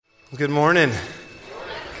Good morning.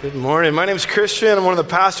 Good morning. My name is Christian. I'm one of the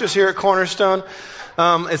pastors here at Cornerstone.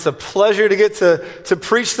 It's a pleasure to get to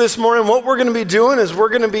preach this morning. What we're going to be doing is we're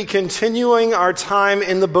going to be continuing our time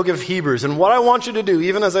in the book of Hebrews. And what I want you to do,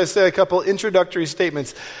 even as I say a couple introductory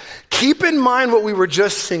statements, keep in mind what we were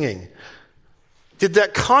just singing. Did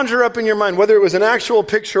that conjure up in your mind, whether it was an actual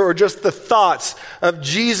picture or just the thoughts of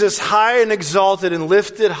Jesus high and exalted and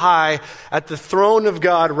lifted high at the throne of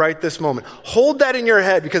God right this moment? Hold that in your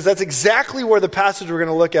head, because that's exactly where the passage we're going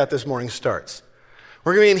to look at this morning starts.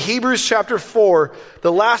 We're going to be in Hebrews chapter 4,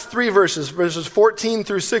 the last three verses 14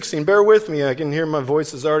 through 16. Bear with me. I can hear my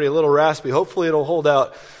voice is already a little raspy. Hopefully it'll hold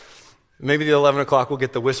out. Maybe the 11 o'clock we'll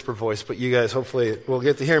get the whisper voice, but you guys hopefully will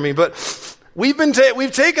get to hear me. But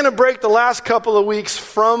we've taken a break the last couple of weeks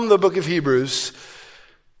from the book of Hebrews.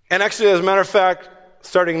 And actually, as a matter of fact,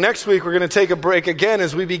 starting next week, we're going to take a break again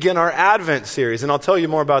as we begin our Advent series. And I'll tell you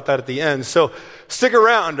more about that at the end. So stick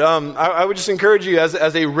around. I would just encourage you as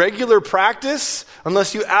a regular practice,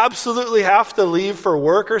 unless you absolutely have to leave for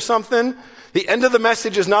work or something, the end of the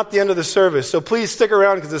message is not the end of the service. So please stick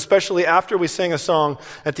around, because especially after we sing a song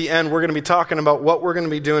at the end, we're going to be talking about what we're going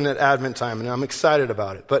to be doing at Advent time. And I'm excited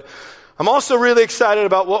about it. But I'm also really excited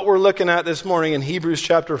about what we're looking at this morning in Hebrews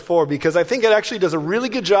chapter 4, because I think it actually does a really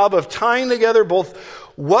good job of tying together both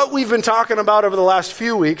what we've been talking about over the last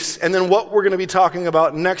few weeks and then what we're going to be talking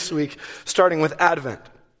about next week, starting with Advent.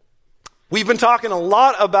 We've been talking a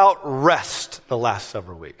lot about rest the last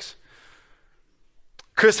several weeks.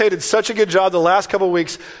 Chris Hay did such a good job the last couple of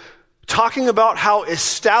weeks talking about how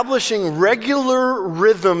establishing regular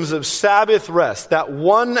rhythms of Sabbath rest, that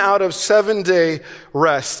 1 out of 7 day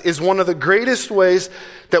rest, is one of the greatest ways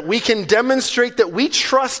that we can demonstrate that we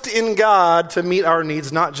trust in God to meet our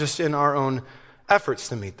needs, not just in our own efforts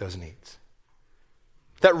to meet those needs.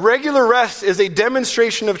 That regular rest is a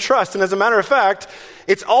demonstration of trust. And as a matter of fact,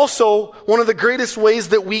 it's also one of the greatest ways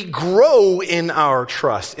that we grow in our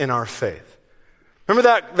trust, in our faith.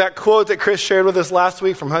 Remember that quote that Chris shared with us last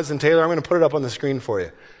week from Hudson Taylor? I'm going to put it up on the screen for you.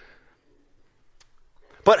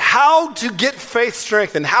 But how to get faith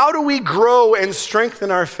strengthened? How do we grow and strengthen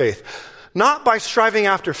our faith? Not by striving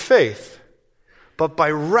after faith, but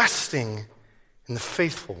by resting in the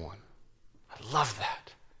faithful one. I love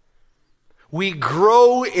that. We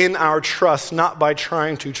grow in our trust not by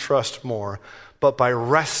trying to trust more, but by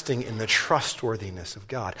resting in the trustworthiness of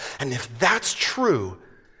God. And if that's true,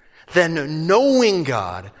 then knowing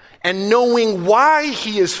God and knowing why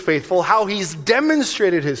He is faithful, how He's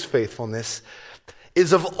demonstrated His faithfulness,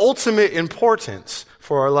 is of ultimate importance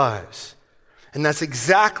for our lives. And that's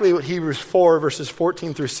exactly what Hebrews 4 verses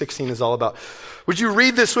 14 through 16 is all about. Would you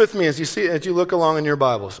read this with me as you look along in your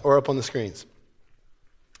Bibles or up on the screens?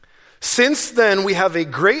 Since then we have a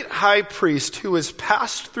great high priest who has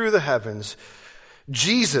passed through the heavens,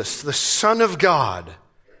 Jesus, the Son of God.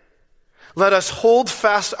 Let us hold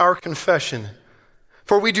fast our confession,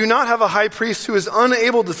 for we do not have a high priest who is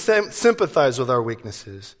unable to sympathize with our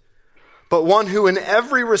weaknesses, but one who in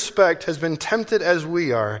every respect has been tempted as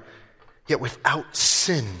we are, yet without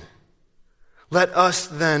sin. Let us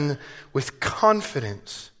then, with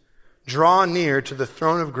confidence, draw near to the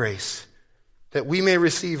throne of grace, that we may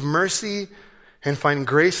receive mercy and find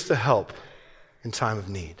grace to help in time of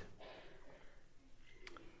need.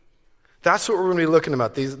 That's what we're going to be looking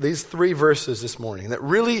about, these three verses this morning. That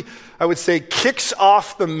really, I would say, kicks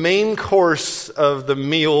off the main course of the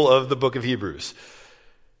meal of the book of Hebrews.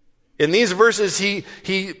 In these verses, he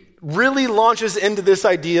really launches into this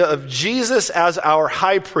idea of Jesus as our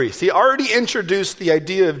high priest. He already introduced the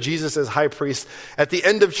idea of Jesus as high priest at the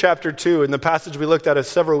end of chapter 2 in the passage we looked at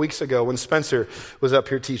several weeks ago when Spencer was up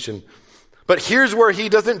here teaching. But here's where he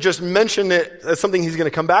doesn't just mention it as something he's going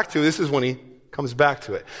to come back to. This is when he comes back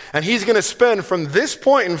to it. And he's going to spend from this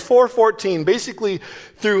point in 4:14, basically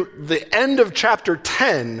through the end of chapter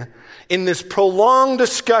 10, in this prolonged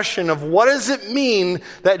discussion of what does it mean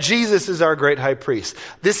that Jesus is our great high priest.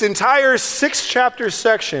 This entire 6-chapter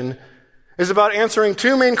section is about answering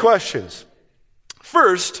two main questions.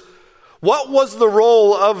 First, what was the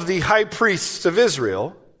role of the high priests of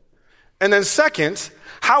Israel? And then second,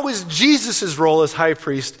 how is Jesus' role as high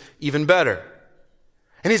priest even better?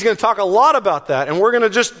 And he's going to talk a lot about that, and we're going to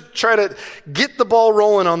just try to get the ball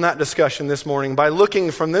rolling on that discussion this morning by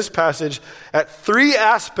looking from this passage at 3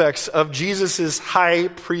 aspects of Jesus' high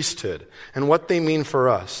priesthood and what they mean for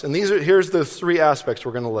us. And here's the 3 aspects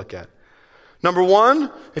we're going to look at. Number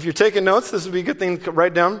 1, if you're taking notes, this would be a good thing to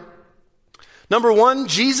write down. Number 1,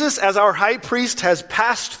 Jesus as our high priest has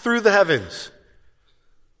passed through the heavens.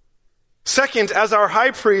 Second, as our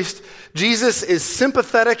high priest, Jesus is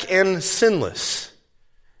sympathetic and sinless.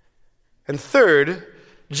 And third,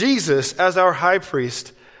 Jesus, as our high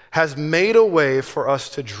priest, has made a way for us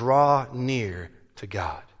to draw near to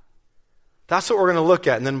God. That's what we're going to look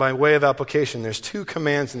at. And then by way of application, there's 2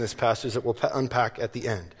 commands in this passage that we'll unpack at the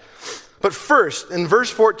end. But first, in verse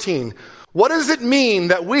 14, what does it mean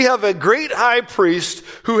that we have a great high priest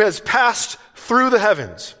who has passed through the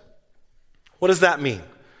heavens? What does that mean?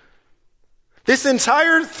 This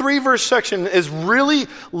entire 3-verse section is really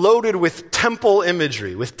loaded with temple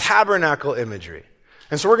imagery, with tabernacle imagery.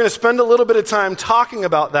 And so we're going to spend a little bit of time talking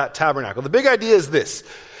about that tabernacle. The big idea is this.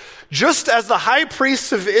 Just as the high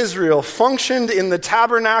priests of Israel functioned in the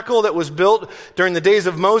tabernacle that was built during the days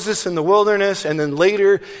of Moses in the wilderness, and then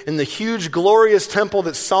later in the huge glorious temple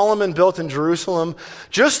that Solomon built in Jerusalem,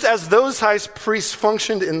 just as those high priests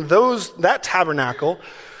functioned in that tabernacle,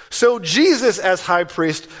 so Jesus as high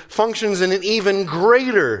priest functions in an even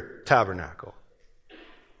greater tabernacle.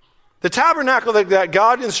 The tabernacle that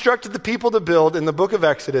God instructed the people to build in the book of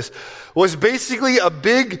Exodus was basically a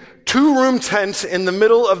big 2-room tent in the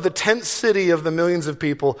middle of the tent city of the millions of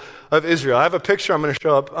people of Israel. I have a picture I'm going to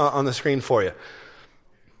show up on the screen for you.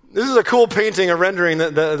 This is a cool painting, a rendering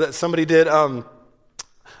that somebody did.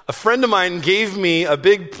 A friend of mine gave me a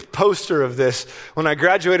big poster of this when I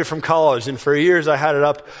graduated from college, and for years I had it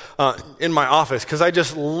up in my office because I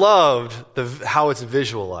just loved how it's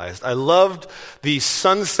visualized. I loved the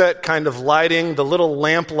sunset kind of lighting, the little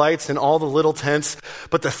lamp lights in all the little tents,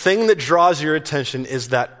 but the thing that draws your attention is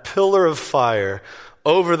that pillar of fire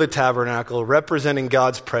over the tabernacle representing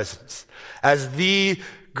God's presence as the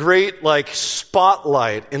great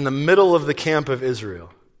spotlight in the middle of the camp of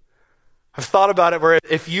Israel. I've thought about it where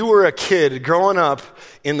if you were a kid growing up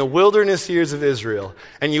in the wilderness years of Israel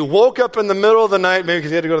and you woke up in the middle of the night, maybe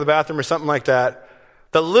because you had to go to the bathroom or something like that,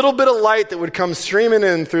 the little bit of light that would come streaming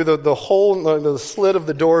in through the hole, the slit of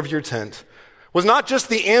the door of your tent was not just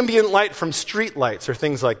the ambient light from street lights or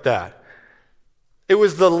things like that. It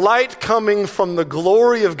was the light coming from the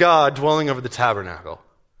glory of God dwelling over the tabernacle.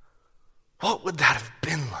 What would that have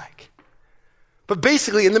been like? But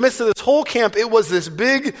basically, in the midst of this whole camp, it was this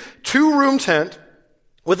big 2-room tent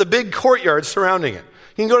with a big courtyard surrounding it.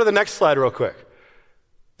 You can go to the next slide real quick.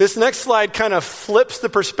 This next slide kind of flips the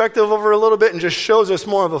perspective over a little bit and just shows us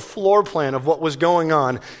more of a floor plan of what was going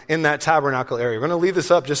on in that tabernacle area. We're going to leave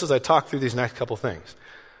this up just as I talk through these next couple things.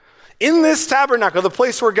 In this tabernacle, the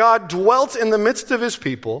place where God dwelt in the midst of his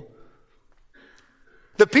people,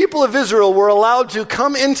 the people of Israel were allowed to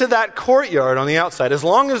come into that courtyard on the outside as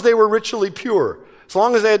long as they were ritually pure, as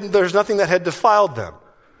long as there's nothing that had defiled them.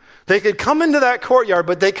 They could come into that courtyard,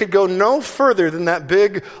 but they could go no further than that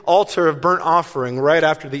big altar of burnt offering right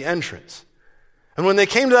after the entrance. And when they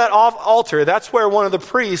came to that altar, that's where one of the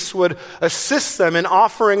priests would assist them in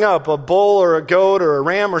offering up a bull or a goat or a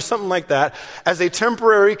ram or something like that as a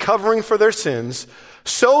temporary covering for their sins,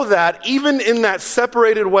 so that even in that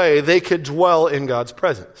separated way, they could dwell in God's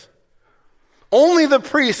presence. Only the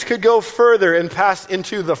priest could go further and pass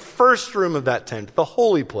into the first room of that tent, the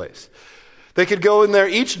holy place. They could go in there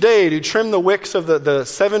each day to trim the wicks of the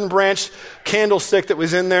 7-branch candlestick that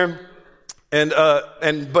was in there,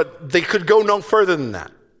 but they could go no further than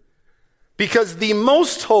that. Because the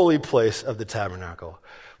most holy place of the tabernacle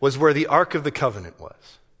was where the Ark of the Covenant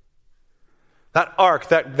was. That ark,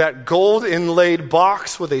 that gold inlaid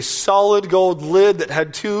box with a solid gold lid that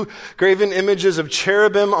had 2 graven images of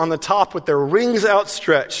cherubim on the top with their wings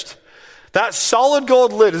outstretched. That solid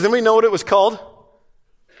gold lid, does anybody know what it was called?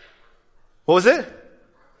 What was it?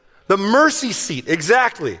 The mercy seat,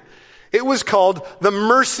 exactly. It was called the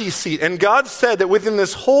mercy seat. And God said that within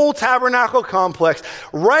this whole tabernacle complex,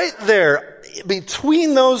 right there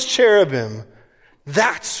between those cherubim,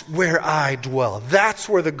 that's where I dwell. That's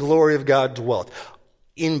where the glory of God dwelt.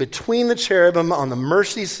 In between the cherubim on the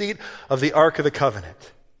mercy seat of the Ark of the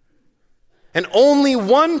Covenant. And only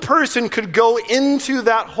one person could go into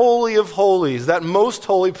that holy of holies, that most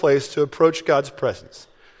holy place to approach God's presence.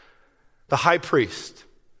 The high priest.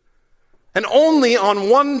 And only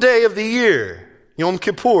on one day of the year, Yom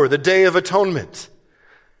Kippur, the Day of Atonement.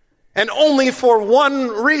 And only for one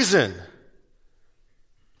reason.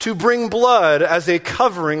 To bring blood as a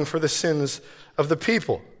covering for the sins of the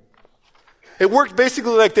people. It worked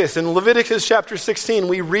basically like this. In Leviticus chapter 16,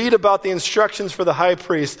 we read about the instructions for the high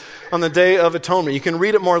priest on the Day of Atonement. You can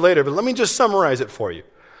read it more later, but let me just summarize it for you.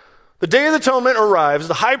 The Day of Atonement arrives.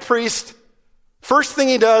 The high priest, first thing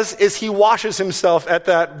he does is he washes himself at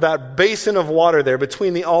that basin of water there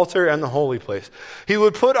between the altar and the holy place. He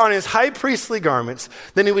would put on his high priestly garments.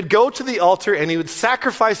 Then he would go to the altar and he would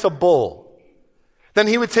sacrifice a bull. Then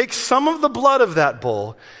he would take some of the blood of that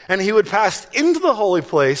bull, and he would pass into the holy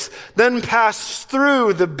place, then pass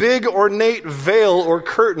through the big ornate veil or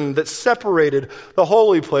curtain that separated the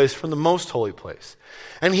holy place from the most holy place.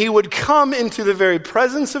 And he would come into the very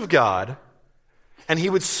presence of God, and he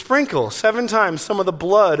would sprinkle 7 times some of the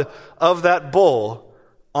blood of that bull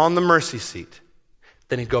on the mercy seat.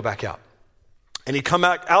 Then he'd go back out. And he'd come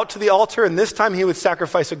out to the altar, and this time he would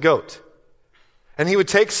sacrifice a goat. And he would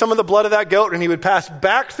take some of the blood of that goat, and he would pass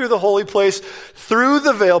back through the holy place, through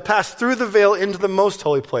the veil, pass through the veil into the most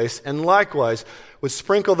holy place, and likewise would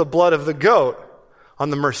sprinkle the blood of the goat on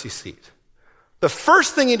the mercy seat. The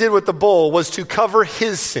first thing he did with the bull was to cover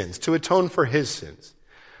his sins, to atone for his sins.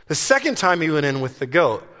 The second time he went in with the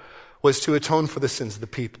goat was to atone for the sins of the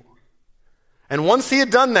people. And once he had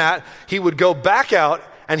done that, he would go back out,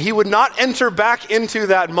 and he would not enter back into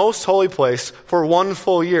that most holy place for 1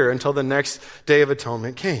 full year until the next Day of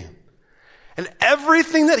Atonement came. And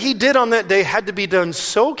everything that he did on that day had to be done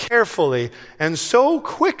so carefully and so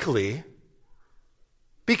quickly,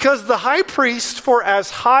 because the high priest, for as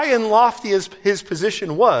high and lofty as his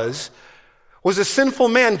position was a sinful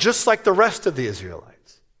man just like the rest of the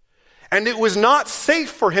Israelites. And it was not safe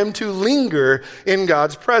for him to linger in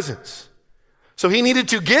God's presence. So he needed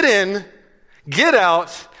to get in, get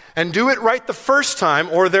out, and do it right the first time,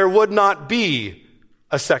 or there would not be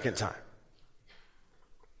a second time.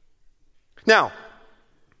 Now,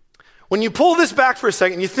 when you pull this back for a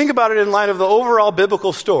second, you think about it in light of the overall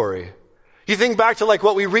biblical story. You think back to like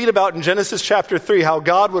what we read about in Genesis chapter 3, how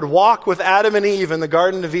God would walk with Adam and Eve in the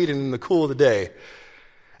Garden of Eden in the cool of the day.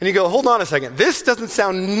 And you go, hold on a second, this doesn't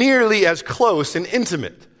sound nearly as close and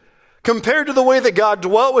intimate. Compared to the way that God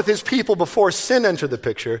dwelt with his people before sin entered the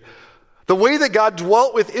picture, the way that God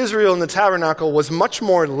dwelt with Israel in the tabernacle was much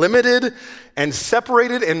more limited and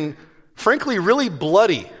separated and, frankly, really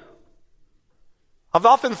bloody. I've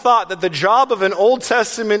often thought that the job of an Old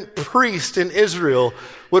Testament priest in Israel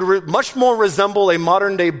would much more resemble a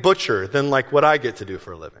modern-day butcher than like what I get to do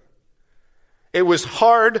for a living. It was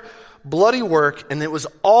hard, bloody work, and it was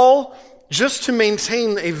all just to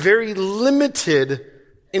maintain a very limited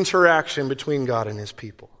interaction between God and his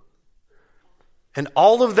people. And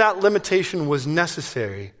all of that limitation was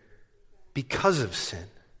necessary because of sin.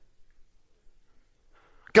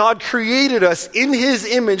 God created us in his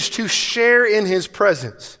image to share in his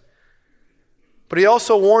presence. But he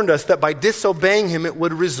also warned us that by disobeying him, it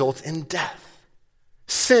would result in death.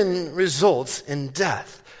 Sin results in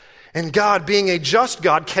death. And God, being a just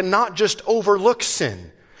God, cannot just overlook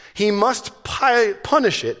sin. He must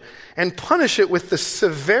punish it, and punish it with the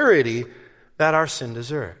severity that our sin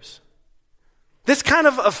deserves. This kind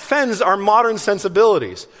of offends our modern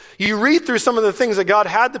sensibilities. You read through some of the things that God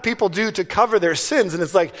had the people do to cover their sins, and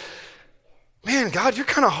it's like, man, God, you're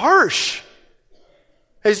kind of harsh.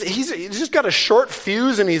 He's just got a short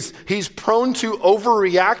fuse, and he's prone to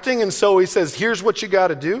overreacting, and so he says, here's what you got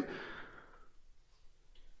to do.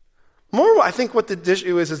 More, I think what the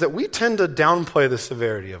issue is that we tend to downplay the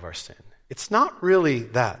severity of our sin. It's not really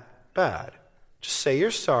that bad. Just say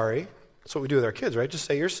you're sorry. That's what we do with our kids, right? Just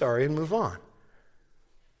say you're sorry and move on.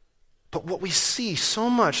 But what we see so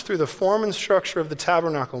much through the form and structure of the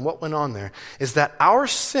tabernacle and what went on there is that our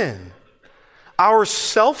sin, our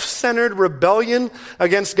self-centered rebellion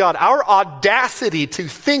against God, our audacity to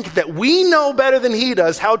think that we know better than he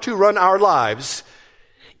does how to run our lives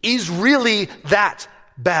is really that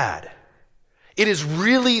bad. It is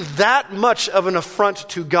really that much of an affront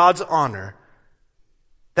to God's honor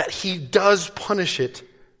that he does punish it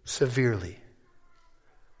severely.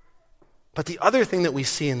 But the other thing that we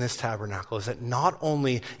see in this tabernacle is that not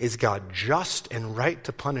only is God just and right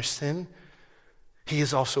to punish sin, he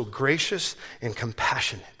is also gracious and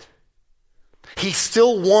compassionate. He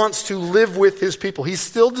still wants to live with his people. He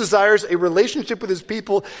still desires a relationship with his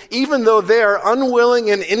people, even though they are unwilling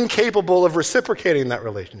and incapable of reciprocating that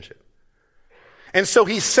relationship. And so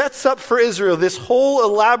he sets up for Israel this whole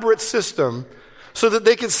elaborate system so that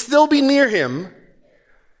they could still be near him,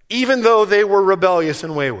 even though they were rebellious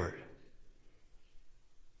and wayward.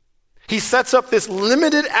 He sets up this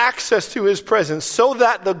limited access to his presence so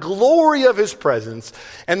that the glory of his presence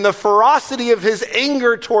and the ferocity of his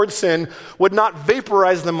anger towards sin would not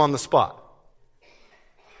vaporize them on the spot.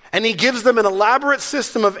 And he gives them an elaborate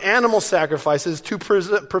system of animal sacrifices to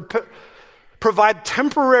provide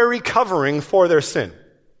temporary covering for their sin.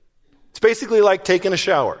 It's basically like taking a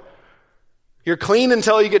shower. You're clean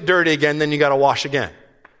until you get dirty again, then you got to wash again.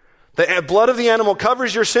 The blood of the animal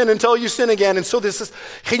covers your sin until you sin again. And so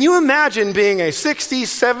can you imagine being a 60,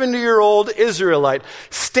 70-year-old Israelite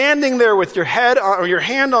standing there with your head or your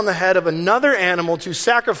hand on the head of another animal to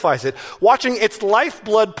sacrifice it, watching its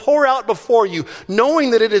lifeblood pour out before you,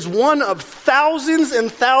 knowing that it is one of thousands and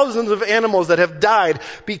thousands of animals that have died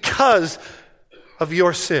because of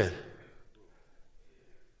your sin?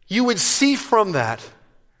 You would see from that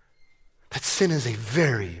sin is a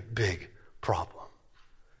very big problem.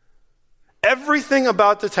 Everything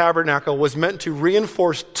about the tabernacle was meant to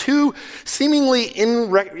reinforce two seemingly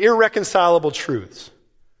irreconcilable truths.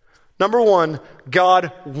 Number one,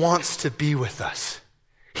 God wants to be with us.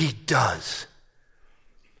 He does.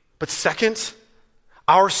 But second,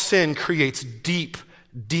 our sin creates deep,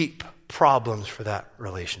 deep problems for that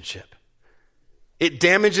relationship. It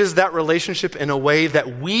damages that relationship in a way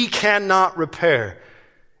that we cannot repair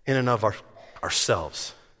in and of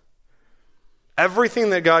ourselves. Everything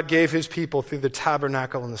that God gave his people through the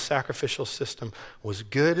tabernacle and the sacrificial system was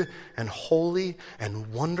good and holy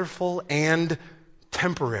and wonderful and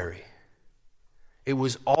temporary. It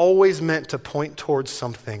was always meant to point towards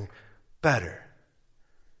something better.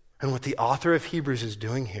 And what the author of Hebrews is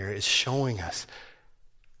doing here is showing us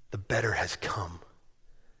the better has come.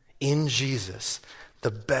 In Jesus,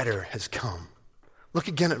 the better has come. Look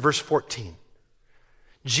again at verse 14.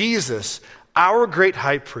 Jesus, our great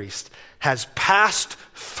high priest, has passed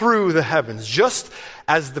through the heavens. Just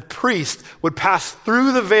as the priest would pass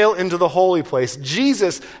through the veil into the holy place,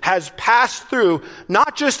 Jesus has passed through,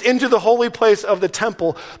 not just into the holy place of the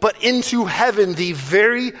temple, but into heaven, the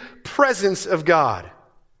very presence of God.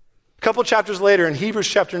 A couple chapters later, in Hebrews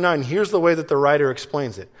chapter 9, here's the way that the writer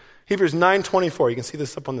explains it. Hebrews 9:24, you can see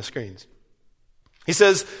this up on the screens. He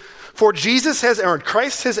says, "For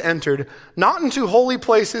Christ has entered not into holy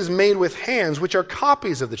places made with hands, which are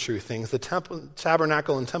copies of the true things, the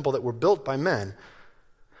tabernacle and temple that were built by men,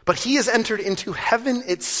 but he has entered into heaven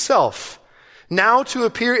itself, now to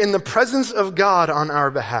appear in the presence of God on our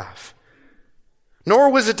behalf.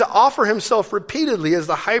 Nor was it to offer himself repeatedly as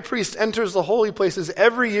the high priest enters the holy places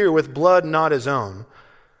every year with blood not his own.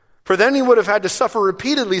 For then he would have had to suffer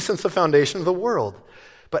repeatedly since the foundation of the world.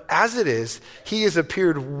 But as it is, he has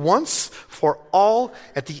appeared once for all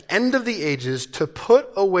at the end of the ages to put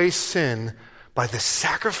away sin by the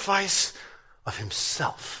sacrifice of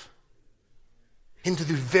himself into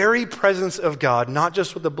the very presence of God, not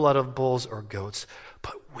just with the blood of bulls or goats,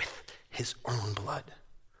 but with his own blood.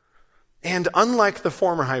 And unlike the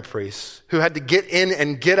former high priests, who had to get in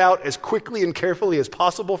and get out as quickly and carefully as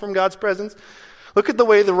possible from God's presence, look at the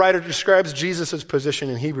way the writer describes Jesus' position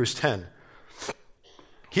in Hebrews 10.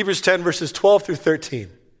 Hebrews 10, verses 12 through 13.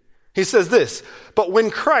 He says this, "But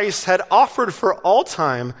when Christ had offered for all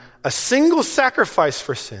time a single sacrifice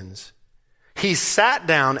for sins, he sat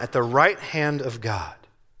down at the right hand of God,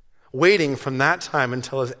 waiting from that time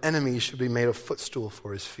until his enemies should be made a footstool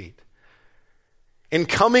for his feet. In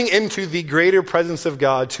coming into the greater presence of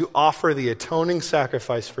God to offer the atoning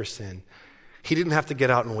sacrifice for sin, he didn't have to get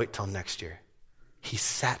out and wait till next year. He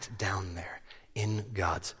sat down there in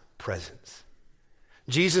God's presence.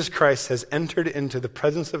 Jesus Christ has entered into the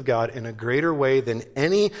presence of God in a greater way than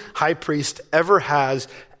any high priest ever has,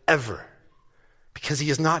 ever. Because he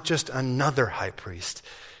is not just another high priest.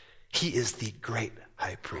 He is the great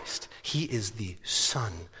high priest. He is the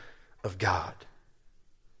Son of God."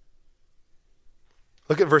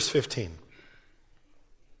 Look at verse 15.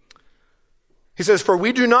 He says, "For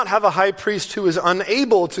we do not have a high priest who is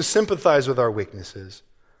unable to sympathize with our weaknesses,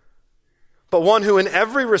 but one who in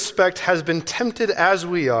every respect has been tempted as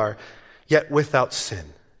we are, yet without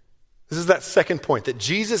sin." This is that second point, that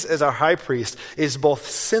Jesus as our high priest is both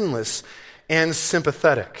sinless and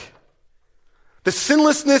sympathetic. The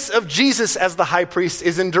sinlessness of Jesus as the high priest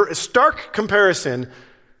is in stark comparison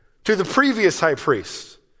to the previous high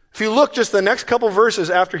priest. If you look just the next couple verses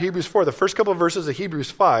after Hebrews 4, the first couple verses of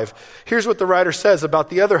Hebrews 5, here's what the writer says about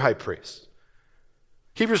the other high priest.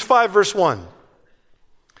 Hebrews 5, verse 1.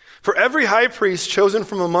 "For every high priest chosen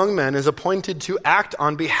from among men is appointed to act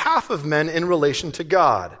on behalf of men in relation to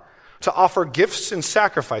God, to offer gifts and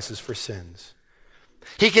sacrifices for sins.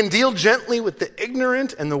 He can deal gently with the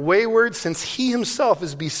ignorant and the wayward, since he himself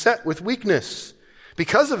is beset with weakness.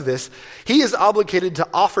 Because of this, he is obligated to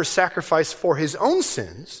offer sacrifice for his own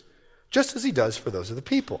sins, just as he does for those of the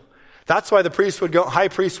people. That's why the high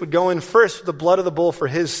priest would go in first with the blood of the bull for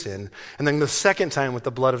his sin, and then the second time with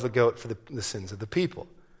the blood of the goat for the sins of the people.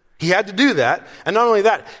 He had to do that, and not only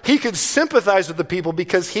that, he could sympathize with the people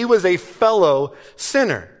because he was a fellow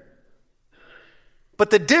sinner. But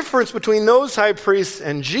the difference between those high priests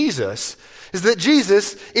and Jesus is that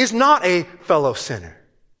Jesus is not a fellow sinner.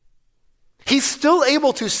 He's still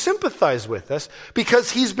able to sympathize with us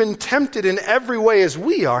because he's been tempted in every way as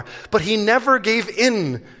we are, but he never gave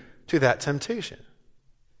in to that temptation.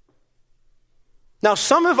 Now,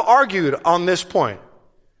 some have argued on this point,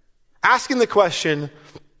 asking the question,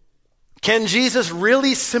 can Jesus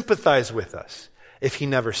really sympathize with us if he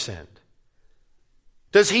never sinned?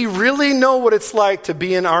 Does he really know what it's like to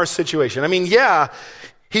be in our situation? I mean, yeah,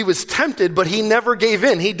 he was tempted, but he never gave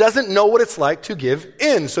in. He doesn't know what it's like to give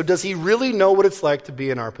in. So does he really know what it's like to be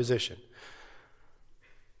in our position?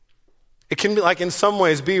 It can be like in some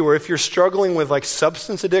ways be where if you're struggling with like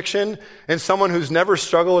substance addiction and someone who's never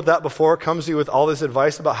struggled with that before comes to you with all this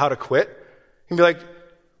advice about how to quit, you can be like,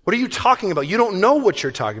 what are you talking about? You don't know what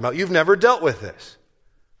you're talking about. You've never dealt with this.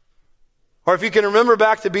 Or if you can remember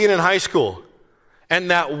back to being in high school and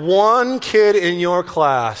that one kid in your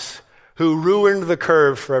class who ruined the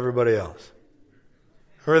curve for everybody else.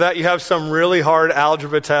 Or that you have some really hard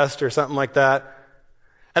algebra test or something like that.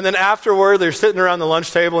 And then afterward, they're sitting around the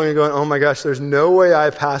lunch table and you're going, oh my gosh, there's no way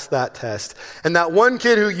I passed that test. And that one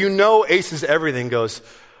kid who you know aces everything goes,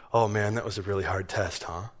 oh man, that was a really hard test,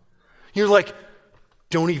 huh? You're like,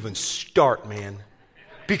 don't even start, man.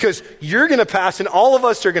 Because you're going to pass and all of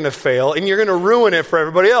us are going to fail and you're going to ruin it for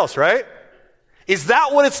everybody else, right? Is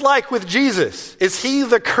that what it's like with Jesus? Is he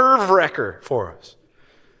the curve wrecker for us?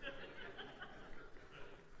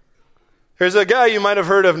 There's a guy you might have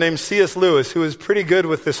heard of named C.S. Lewis who is pretty good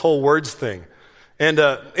with this whole words thing. And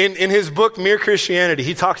in his book, Mere Christianity,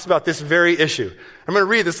 he talks about this very issue. I'm going to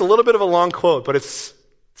read this, a little bit of a long quote, but it's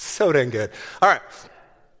so dang good. All right.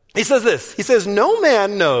 He says this. He says, no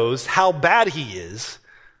man knows how bad he is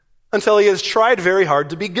until he has tried very hard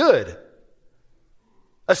to be good.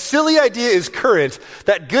 A silly idea is current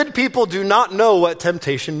that good people do not know what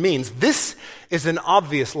temptation means. This is an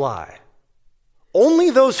obvious lie.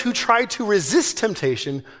 Only those who try to resist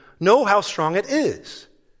temptation know how strong it is.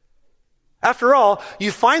 After all,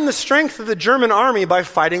 you find the strength of the German army by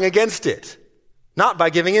fighting against it, not by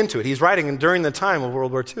giving into it. He's writing during the time of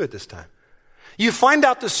World War II at this time. You find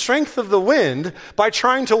out the strength of the wind by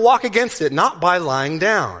trying to walk against it, not by lying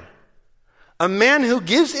down. A man who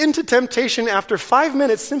gives into temptation after 5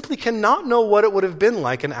 minutes simply cannot know what it would have been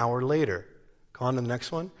like an hour later. Go on to the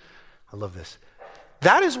next one. I love this.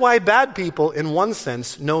 That is why bad people, in one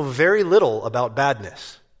sense, know very little about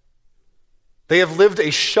badness. They have lived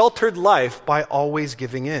a sheltered life by always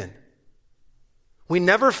giving in. We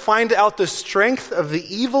never find out the strength of the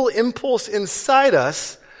evil impulse inside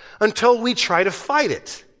us until we try to fight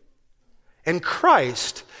it. And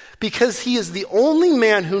Christ, because he is the only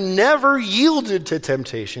man who never yielded to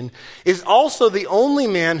temptation, is also the only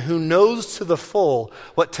man who knows to the full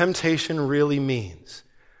what temptation really means.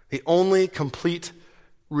 The only complete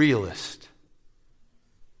realist.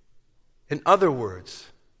 In other words,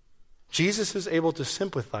 Jesus is able to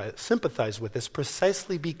sympathize with us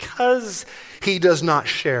precisely because he does not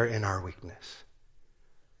share in our weakness.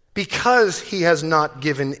 Because he has not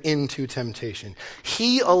given in to temptation.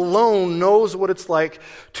 He alone knows what it's like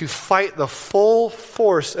to fight the full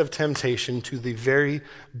force of temptation to the very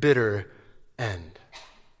bitter end.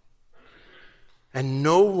 And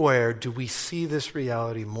nowhere do we see this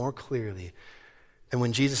reality more clearly than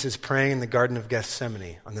when Jesus is praying in the Garden of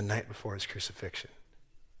Gethsemane on the night before his crucifixion.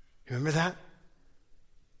 You remember that?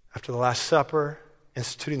 After the Last Supper,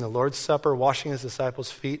 instituting the Lord's Supper, washing his disciples'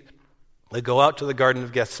 feet, they go out to the Garden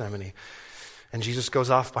of Gethsemane, and Jesus goes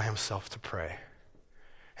off by himself to pray.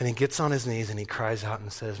 And he gets on his knees and he cries out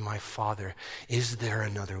and says, my Father, is there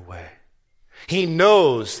another way? He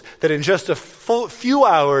knows that in just a few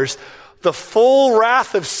hours, the full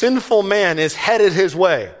wrath of sinful man is headed his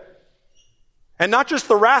way. And not just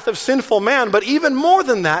the wrath of sinful man, but even more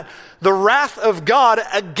than that, the wrath of God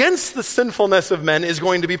against the sinfulness of men is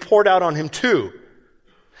going to be poured out on him too.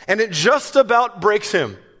 And it just about breaks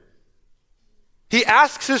him. He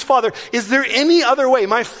asks his Father, is there any other way?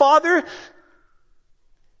 My Father,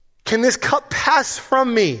 can this cup pass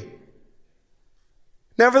from me?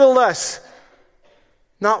 Nevertheless,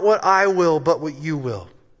 not what I will, but what you will.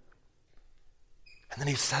 And then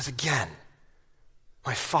he says again,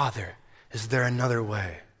 my Father, is there another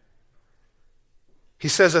way? He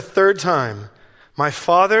says a third time, my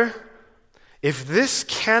Father, if this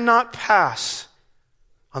cannot pass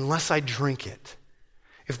unless I drink it,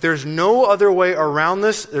 if there's no other way around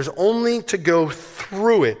this, there's only to go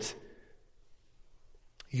through it,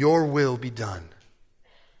 your will be done.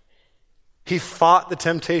 He fought the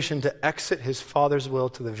temptation to exit his Father's will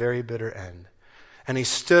to the very bitter end. And he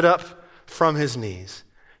stood up from his knees.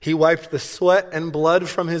 He wiped the sweat and blood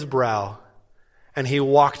from his brow. And he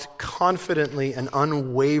walked confidently and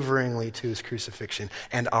unwaveringly to his crucifixion.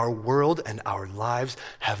 And our world and our lives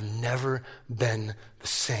have never been the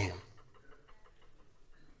same.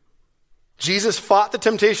 Jesus fought the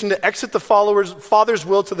temptation to exit the Father's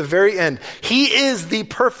will to the very end. He is the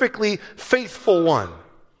perfectly faithful one.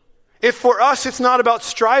 If for us it's not about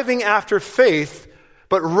striving after faith,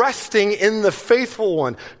 but resting in the faithful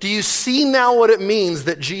one, do you see now what it means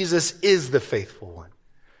that Jesus is the faithful one?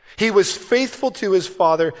 He was faithful to his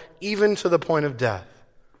Father even to the point of death.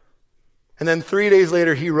 And then 3 days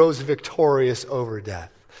later, he rose victorious over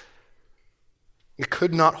death. It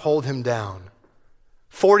could not hold him down.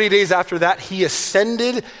 40 days after that, he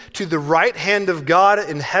ascended to the right hand of God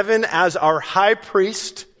in heaven as our high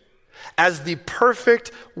priest, as the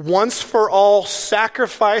perfect, once-for-all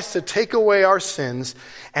sacrifice to take away our sins.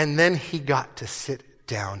 And then he got to sit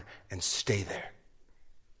down and stay there.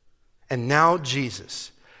 And now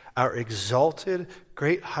Jesus, our exalted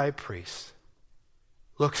great high priest,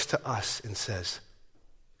 looks to us and says,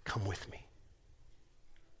 come with me.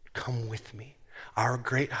 Come with me. Our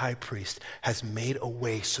great high priest has made a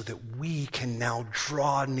way so that we can now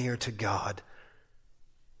draw near to God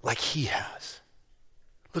like he has.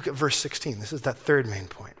 Look at verse 16. This is that third main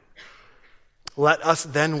point. Let us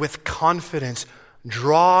then with confidence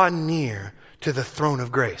draw near to the throne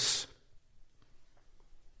of grace.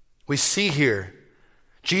 We see here,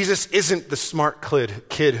 Jesus isn't the smart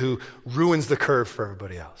kid who ruins the curve for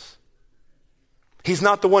everybody else. He's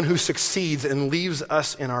not the one who succeeds and leaves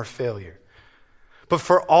us in our failure. But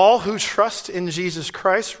for all who trust in Jesus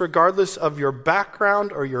Christ, regardless of your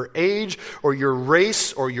background or your age or your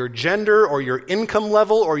race or your gender or your income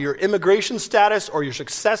level or your immigration status or your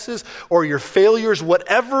successes or your failures,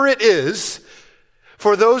 whatever it is,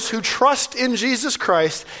 for those who trust in Jesus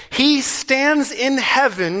Christ, he stands in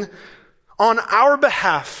heaven on our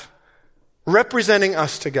behalf, representing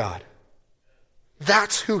us to God.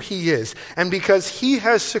 That's who he is. And because he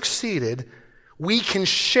has succeeded, we can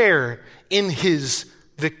share in his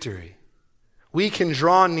victory. We can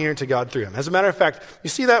draw near to God through him. As a matter of fact, you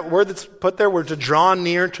see that word that's put there, we're to draw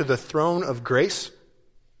near to the throne of grace?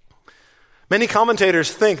 Many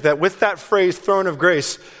commentators think that with that phrase, throne of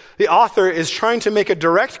grace, the author is trying to make a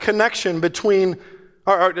direct connection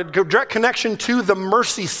or a direct connection to the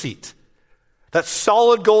mercy seat. That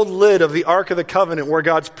solid gold lid of the Ark of the Covenant where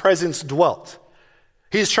God's presence dwelt.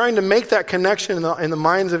 He's trying to make that connection in the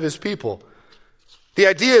minds of his people. The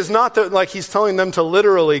idea is not that like he's telling them to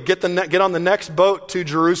literally get on the next boat to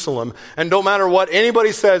Jerusalem and don't matter what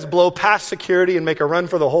anybody says, blow past security and make a run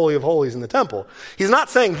for the Holy of Holies in the temple. He's not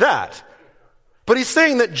saying that. But he's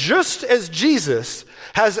saying that just as Jesus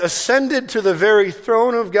has ascended to the very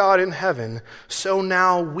throne of God in heaven, so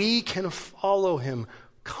now we can follow him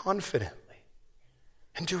confidently.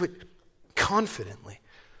 And do it confidently.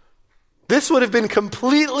 This would have been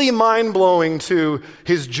completely mind-blowing to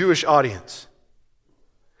his Jewish audience.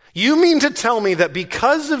 You mean to tell me that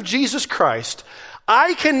because of Jesus Christ,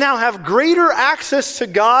 I can now have greater access to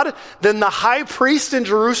God than the high priest in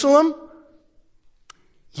Jerusalem?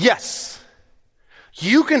 Yes.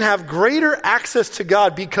 You can have greater access to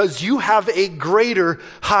God because you have a greater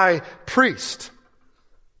high priest.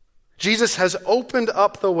 Jesus has opened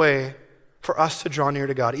up the way for us to draw near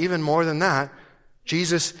to God. Even more than that,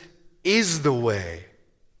 Jesus is the way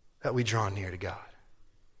that we draw near to God.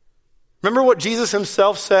 Remember what Jesus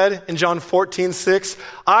himself said in John 14:6?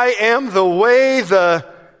 I am the way, the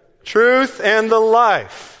truth, and the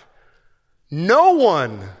life. No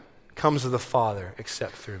one comes to the Father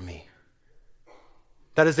except through me.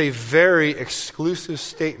 That is a very exclusive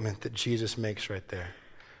statement that Jesus makes right there.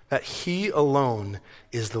 That he alone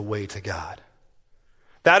is the way to God.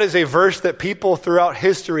 That is a verse that people throughout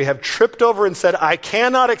history have tripped over and said, I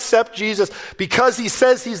cannot accept Jesus because he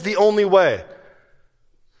says he's the only way.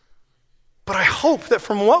 But I hope that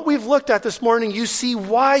from what we've looked at this morning, you see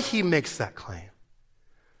why he makes that claim.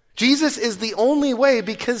 Jesus is the only way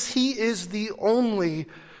because he is the only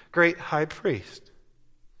great high priest.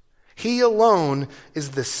 He alone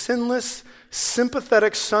is the sinless,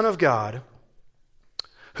 sympathetic Son of God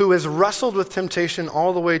who has wrestled with temptation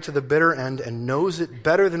all the way to the bitter end and knows it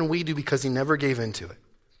better than we do because he never gave into it.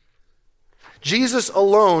 Jesus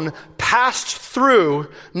alone passed through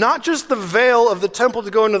not just the veil of the temple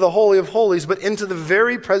to go into the Holy of Holies, but into the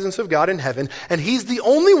very presence of God in heaven. And he's the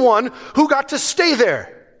only one who got to stay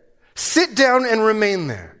there, sit down and remain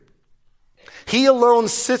there. He alone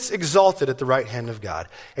sits exalted at the right hand of God.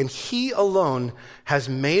 And he alone has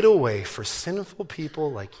made a way for sinful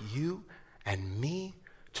people like you and me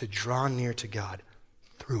to draw near to God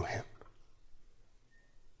through him.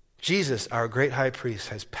 Jesus, our great high priest,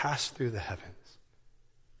 has passed through the heavens.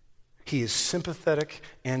 He is sympathetic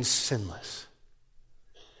and sinless.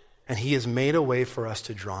 And he has made a way for us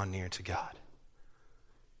to draw near to God.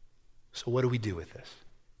 So what do we do with this?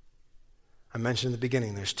 I mentioned in the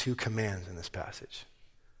beginning, there's 2 commands in this passage.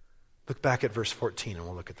 Look back at verse 14 and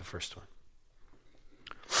we'll look at the first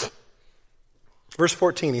one. Verse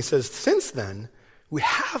 14, he says, since then, we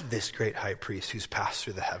have this great high priest who's passed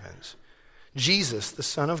through the heavens, Jesus, the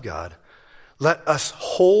Son of God. Let us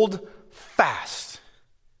hold fast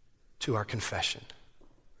to our confession.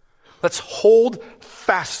 Let's hold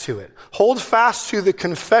fast to it. Hold fast to the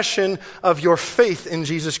confession of your faith in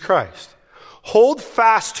Jesus Christ. Hold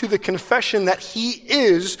fast to the confession that he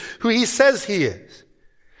is who he says he is.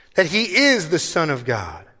 That he is the Son of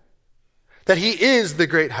God. That he is the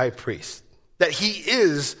great high priest. That he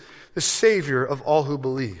is the Savior of all who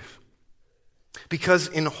believe. Because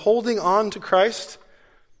in holding on to Christ,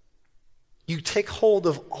 you take hold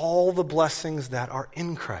of all the blessings that are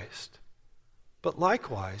in Christ. But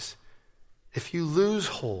likewise, if you lose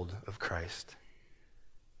hold of Christ,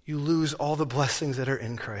 you lose all the blessings that are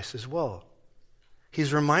in Christ as well.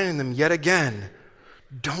 He's reminding them yet again,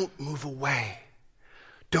 don't move away.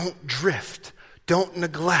 Don't drift. Don't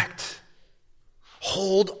neglect.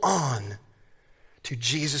 Hold on to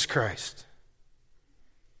Jesus Christ.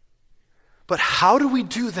 But how do we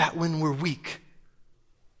do that when we're weak?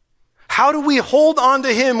 How do we hold on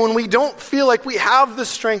to him when we don't feel like we have the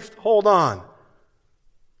strength to hold on?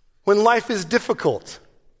 When life is difficult?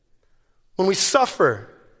 When we suffer?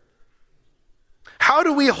 How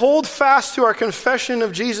do we hold fast to our confession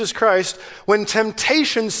of Jesus Christ when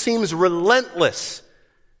temptation seems relentless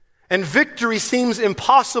and victory seems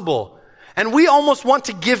impossible and we almost want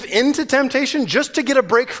to give in to temptation just to get a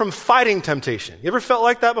break from fighting temptation? You ever felt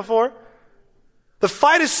like that before? The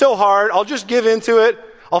fight is so hard, I'll just give into it.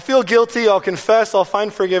 I'll feel guilty, I'll confess, I'll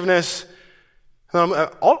find forgiveness.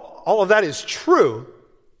 All of that is true,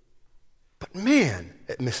 but man,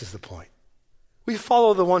 it misses the point. We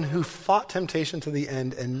follow the one who fought temptation to the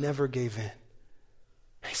end and never gave in.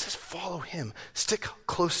 He says, follow him. Stick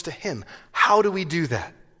close to him. How do we do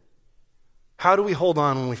that? How do we hold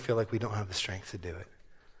on when we feel like we don't have the strength to do it?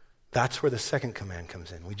 That's where the second command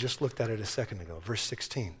comes in. We just looked at it a second ago. Verse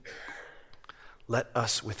 16. Let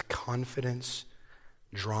us with confidence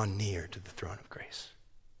draw near to the throne of grace.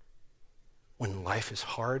 When life is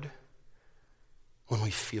hard, when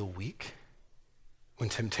we feel weak, when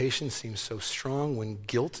temptation seems so strong, when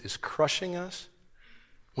guilt is crushing us,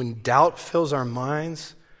 when doubt fills our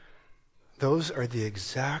minds, those are the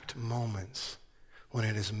exact moments when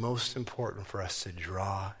it is most important for us to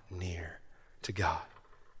draw near to God.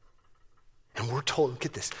 And we're told,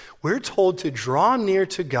 get this, we're told to draw near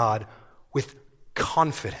to God with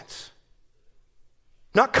confidence.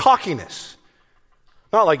 Not cockiness.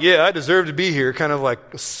 Not like, yeah, I deserve to be here, kind of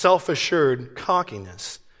like self-assured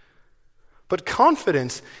cockiness. But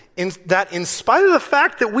confidence in that in spite of the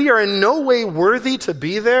fact that we are in no way worthy to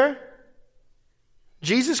be there,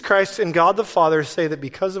 Jesus Christ and God the Father say that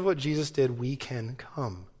because of what Jesus did, we can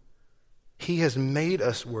come. He has made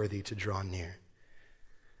us worthy to draw near.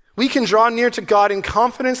 We can draw near to God in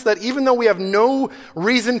confidence that even though we have no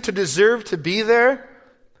reason to deserve to be there,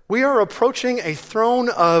 we are approaching a throne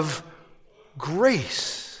of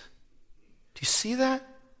grace. Do you see that?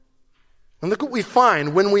 And look what we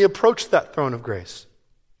find when we approach that throne of grace.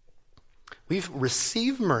 We've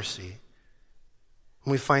received mercy,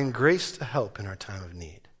 and we find grace to help in our time of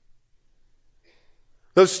need.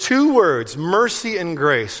 Those 2 words, mercy and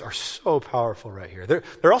grace, are so powerful right here.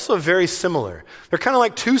 They're also very similar. They're kind of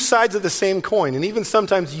like 2 sides of the same coin, and even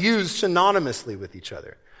sometimes used synonymously with each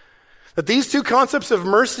other. That these 2 concepts of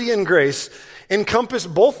mercy and grace encompass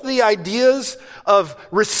both the ideas of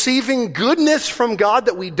receiving goodness from God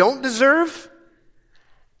that we don't deserve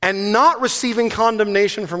and not receiving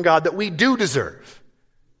condemnation from God that we do deserve.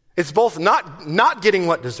 It's both not getting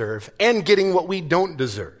what deserve and getting what we don't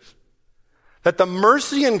deserve. That the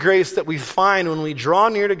mercy and grace that we find when we draw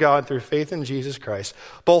near to God through faith in Jesus Christ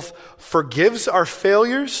both forgives our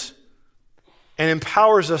failures and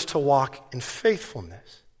empowers us to walk in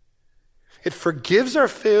faithfulness. It forgives our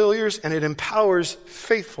failures and it empowers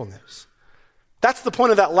faithfulness. That's the point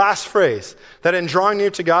of that last phrase, that in drawing near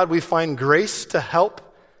to God, we find grace to help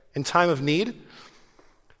in time of need.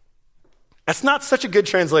 That's not such a good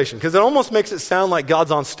translation because it almost makes it sound like God's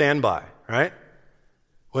on standby, right?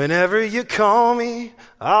 Whenever you call me,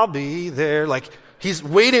 I'll be there. Like he's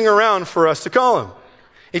waiting around for us to call him.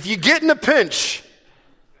 If you get in a pinch,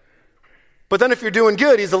 but then if you're doing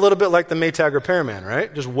good, he's a little bit like the Maytag repairman,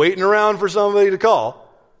 right? Just waiting around for somebody to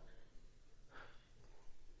call.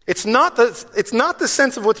 It's not the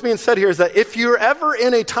sense of what's being said here is that if you're ever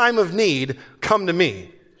in a time of need, come to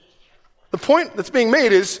me. The point that's being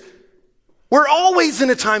made is we're always in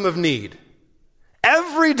a time of need.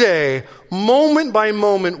 Every day, moment by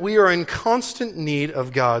moment, we are in constant need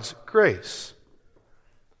of God's grace.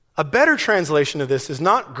 A better translation of this is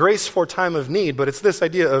not grace for time of need, but it's this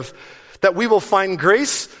idea of that we will find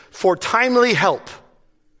grace for timely help.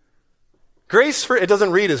 Grace for, it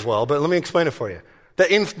doesn't read as well, but let me explain it for you.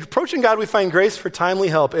 That in approaching God, we find grace for timely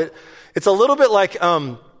help. It's a little bit like,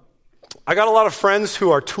 I got a lot of friends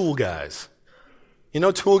who are tool guys. You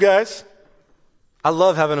know tool guys? I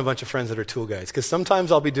love having a bunch of friends that are tool guys because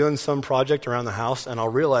sometimes I'll be doing some project around the house and I'll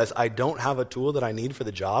realize I don't have a tool that I need for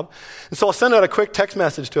the job. And so I'll send out a quick text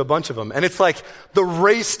message to a bunch of them. And it's like the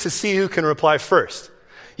race to see who can reply first.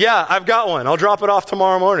 Yeah, I've got one. I'll drop it off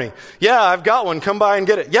tomorrow morning. Yeah, I've got one. Come by and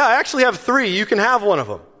get it. Yeah, I actually have 3. You can have one of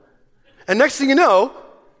them. And next thing you know,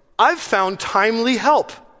 I've found timely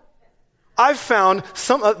help. I've found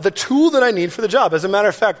the tool that I need for the job. As a matter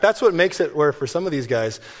of fact, that's what makes it where for some of these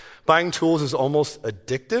guys, buying tools is almost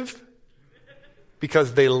addictive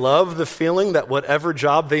because they love the feeling that whatever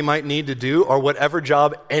job they might need to do or whatever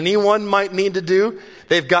job anyone might need to do,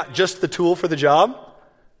 they've got just the tool for the job.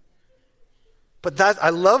 But I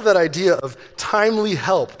love that idea of timely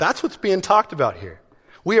help. That's what's being talked about here.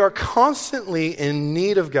 We are constantly in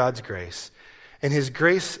need of God's grace, and his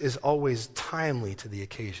grace is always timely to the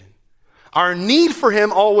occasion. Our need for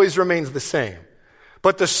him always remains the same.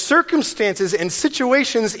 But the circumstances and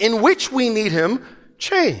situations in which we need him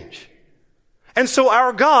change. And so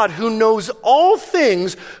our God, who knows all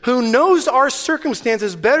things, who knows our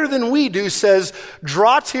circumstances better than we do, says,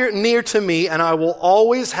 draw near to me and I will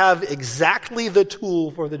always have exactly the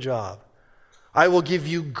tool for the job. I will give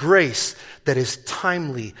you grace that is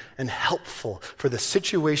timely and helpful for the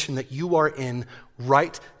situation that you are in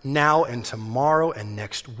right now and tomorrow and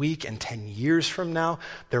next week and 10 years from now.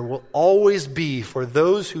 There will always be, for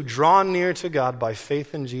those who draw near to God by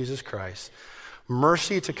faith in Jesus Christ,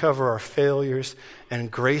 mercy to cover our failures and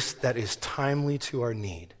grace that is timely to our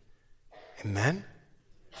need. Amen?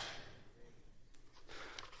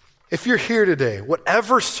 If you're here today,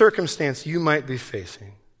 whatever circumstance you might be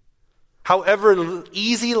facing, however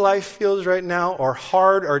easy life feels right now, or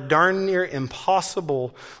hard or darn near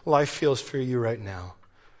impossible life feels for you right now,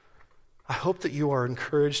 I hope that you are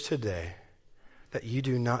encouraged today that you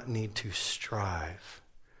do not need to strive,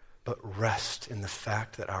 but rest in the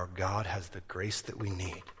fact that our God has the grace that we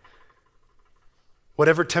need.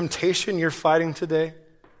 Whatever temptation you're fighting today,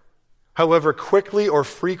 however quickly or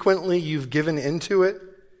frequently you've given into it,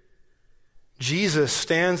 Jesus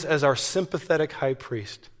stands as our sympathetic high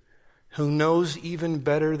priest, who knows even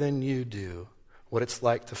better than you do what it's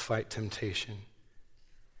like to fight temptation.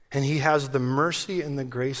 And he has the mercy and the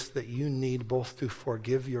grace that you need both to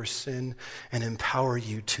forgive your sin and empower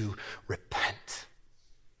you to repent.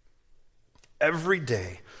 Every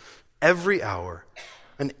day, every hour,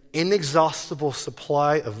 an inexhaustible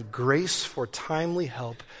supply of grace for timely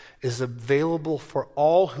help is available for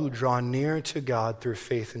all who draw near to God through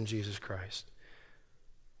faith in Jesus Christ.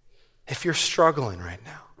 If you're struggling right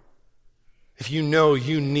now, if you know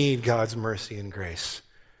you need God's mercy and grace,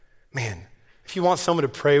 man, if you want someone to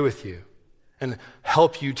pray with you and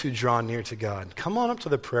help you to draw near to God, come on up to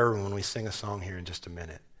the prayer room when we sing a song here in just a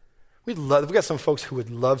minute. We've got some folks who would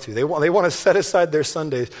love to. They want to set aside their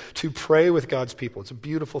Sundays to pray with God's people. It's a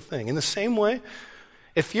beautiful thing. In the same way,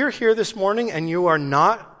 if you're here this morning and you are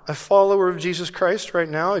not a follower of Jesus Christ right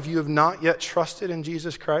now, if you have not yet trusted in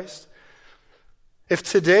Jesus Christ, if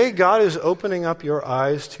today God is opening up your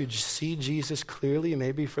eyes to see Jesus clearly,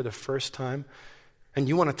 maybe for the first time, and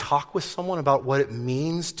you want to talk with someone about what it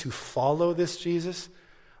means to follow this Jesus,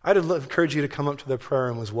 I'd encourage you to come up to the prayer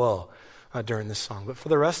room as well during this song. But for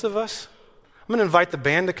the rest of us, I'm going to invite the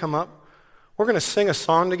band to come up. We're going to sing a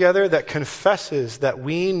song together that confesses that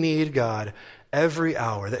we need God every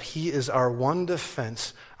hour, that he is our one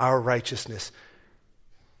defense, our righteousness.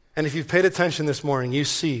 And if you've paid attention this morning, you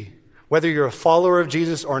see, whether you're a follower of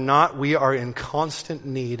Jesus or not, we are in constant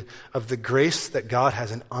need of the grace that God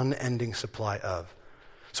has an unending supply of.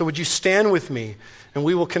 So would you stand with me and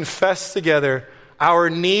we will confess together our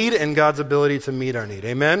need and God's ability to meet our need.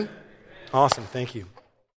 Amen? Awesome. Thank you.